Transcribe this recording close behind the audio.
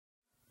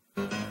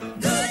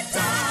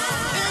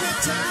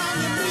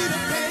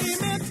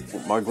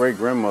My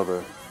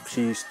great-grandmother,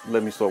 she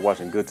let me start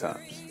watching Good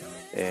Times.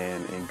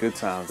 And in Good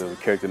Times, there was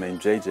a character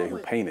named JJ who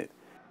painted.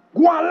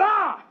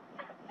 Voila!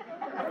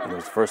 And it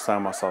was the first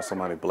time I saw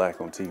somebody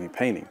black on TV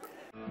painting.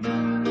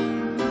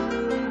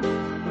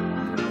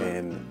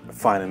 And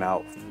finding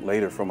out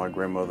later from my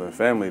grandmother and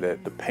family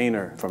that the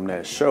painter from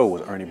that show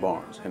was Ernie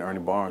Barnes, and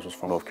Ernie Barnes was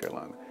from North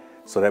Carolina.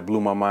 So that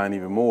blew my mind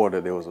even more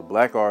that there was a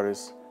black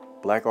artist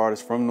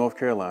from North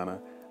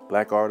Carolina,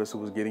 black artist who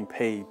was getting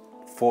paid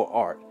for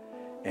art.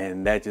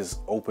 And that just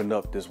opened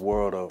up this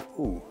world of,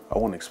 ooh, I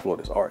want to explore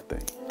this art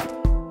thing.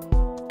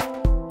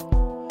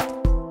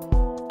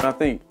 I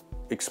think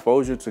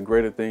exposure to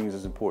greater things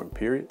is important,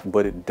 period,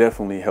 but it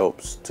definitely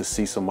helps to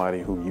see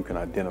somebody who you can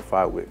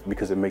identify with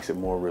because it makes it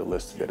more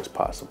realistic that it's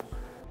possible.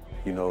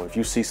 You know, if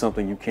you see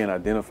something you can't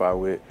identify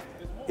with,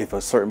 if a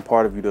certain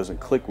part of you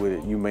doesn't click with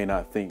it, you may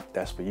not think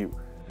that's for you.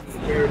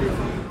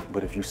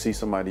 But if you see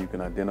somebody you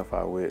can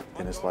identify with,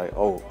 then it's like,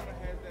 oh,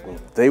 well,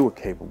 if they were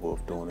capable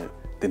of doing it,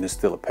 then it's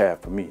still a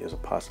path for me, it's a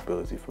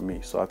possibility for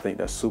me. So I think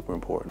that's super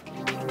important.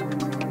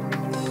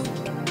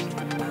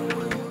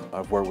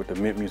 I've worked with the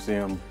Mint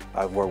Museum,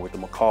 I've worked with the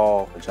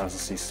McCall, the Johnson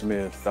C.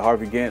 Smith, the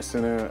Harvey Gantt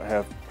Center. I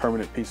have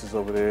permanent pieces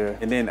over there.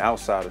 And then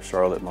outside of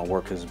Charlotte, my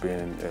work has been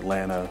in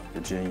Atlanta,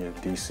 Virginia,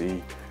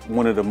 DC.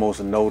 One of the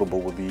most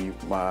notable would be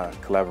my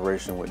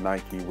collaboration with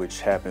Nike, which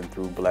happened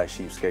through Black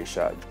Sheep Skate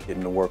Shop,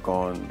 getting to work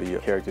on the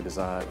character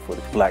design for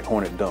the Black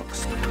Hornet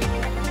Dunks.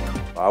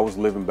 I was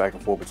living back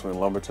and forth between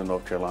Lumberton,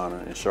 North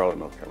Carolina and Charlotte,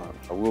 North Carolina.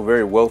 We were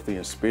very wealthy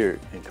in spirit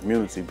and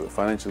community, but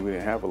financially we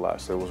didn't have a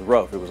lot, so it was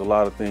rough. It was a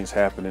lot of things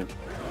happening.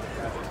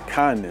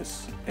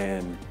 Kindness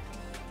and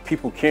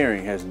people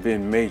caring has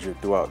been major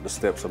throughout the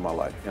steps of my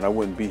life, and I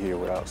wouldn't be here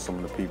without some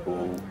of the people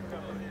who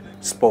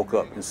spoke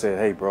up and said,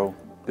 hey bro,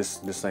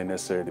 this ain't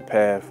necessarily the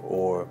path,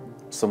 or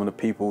some of the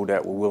people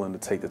that were willing to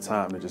take the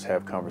time to just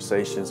have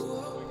conversations.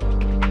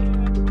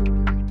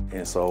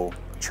 And so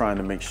trying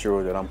to make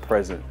sure that I'm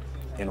present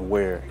and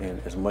aware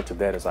in as much of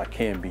that as I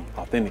can be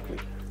authentically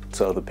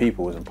to other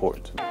people is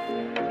important to me.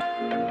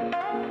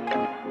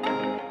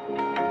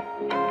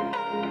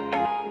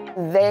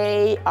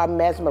 They are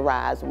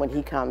mesmerized when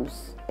he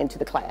comes into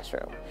the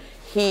classroom.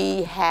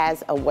 He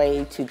has a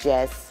way to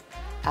just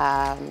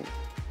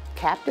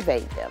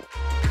captivate them.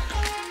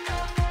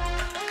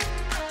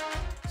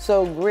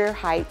 So Greer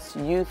Heights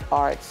Youth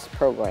Arts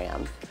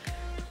Program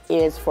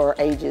is for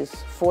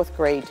ages 4th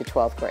grade to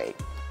 12th grade.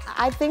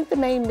 I think the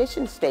main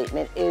mission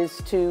statement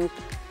is to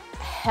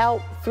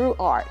help through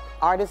art.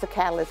 Art is a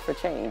catalyst for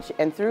change,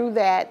 and through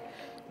that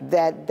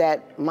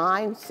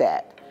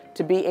mindset,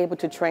 to be able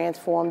to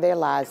transform their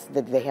lives,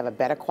 that they have a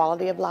better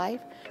quality of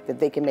life, that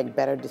they can make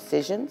better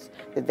decisions,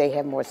 that they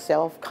have more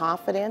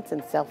self-confidence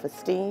and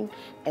self-esteem,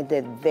 and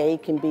that they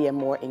can be a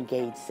more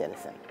engaged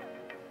citizen.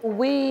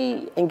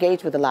 We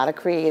engage with a lot of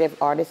creative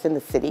artists in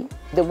the city.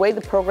 The way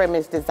the program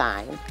is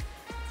designed,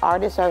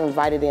 artists are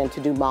invited in to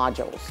do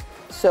modules.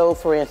 So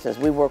for instance,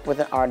 we work with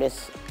an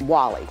artist,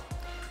 Wolly.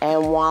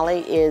 And Wolly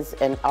is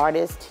an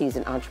artist, he's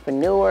an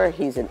entrepreneur,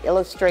 he's an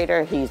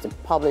illustrator, he's a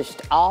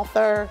published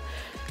author,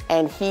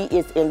 and he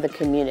is in the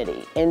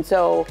community. And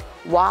so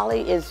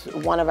Wolly is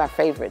one of our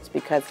favorites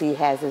because he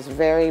has this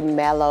very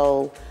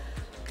mellow,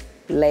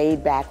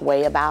 laid-back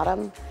way about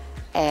him,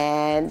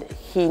 and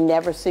he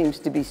never seems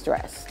to be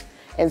stressed.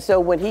 And so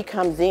when he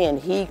comes in,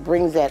 he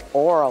brings that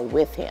aura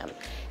with him.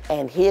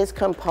 And his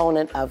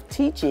component of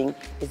teaching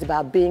is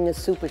about being a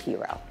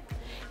superhero.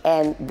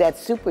 And that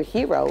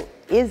superhero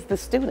is the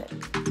student.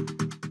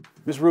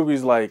 Miss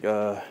Ruby's like,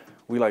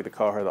 we like to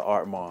call her the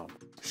art mom.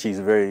 She's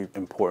a very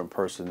important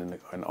person in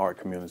the art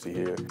community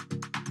here.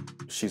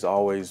 She's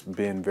always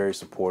been very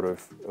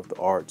supportive of the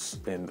arts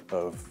and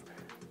of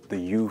the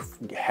youth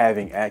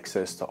having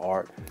access to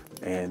art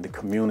and the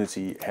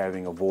community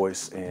having a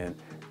voice and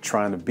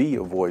trying to be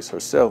a voice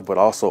herself, but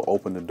also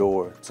open the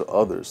door to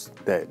others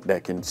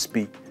that can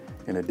speak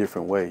in a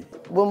different way.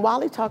 When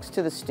Wolly talks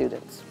to the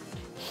students,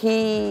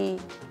 he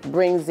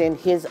brings in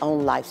his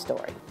own life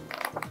story.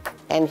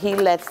 And he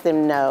lets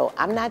them know,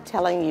 I'm not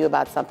telling you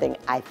about something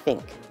I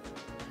think,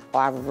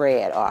 or I've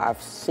read, or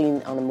I've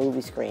seen on a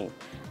movie screen.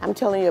 I'm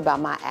telling you about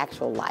my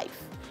actual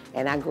life.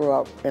 And I grew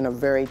up in a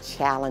very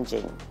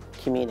challenging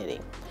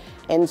community.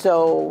 And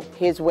so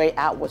his way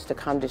out was to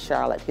come to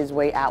Charlotte. His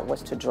way out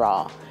was to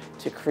draw,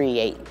 to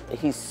create.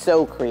 He's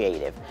so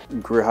creative.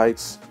 Greer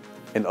Heights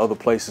and other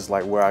places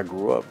like where I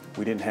grew up,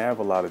 we didn't have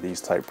a lot of these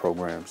type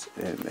programs.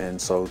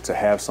 And so to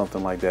have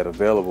something like that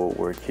available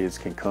where kids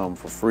can come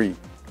for free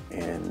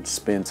and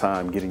spend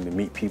time getting to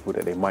meet people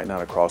that they might not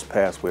have crossed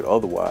paths with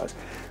otherwise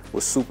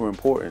was super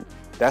important.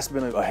 That's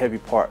been a heavy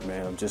part,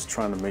 man, of just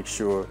trying to make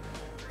sure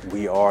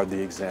we are the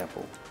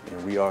example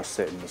and we are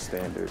setting the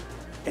standard.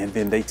 And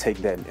then they take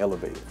that and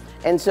elevate it.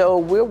 And so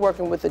we're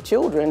working with the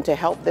children to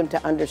help them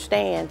to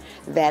understand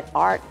that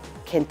art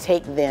can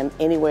take them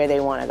anywhere they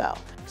want to go.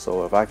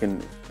 So if I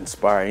can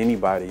inspire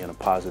anybody in a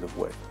positive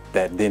way,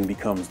 that then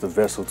becomes the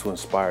vessel to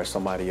inspire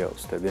somebody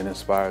else, that then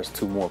inspires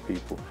 2 more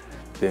people,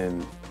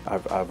 then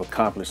I've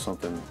accomplished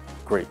something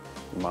great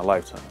in my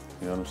lifetime.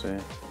 You know what I'm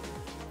saying?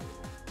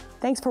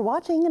 Thanks for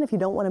watching, and if you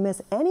don't want to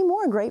miss any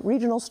more great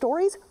regional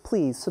stories,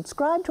 please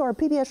subscribe to our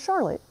PBS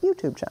Charlotte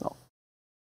YouTube channel.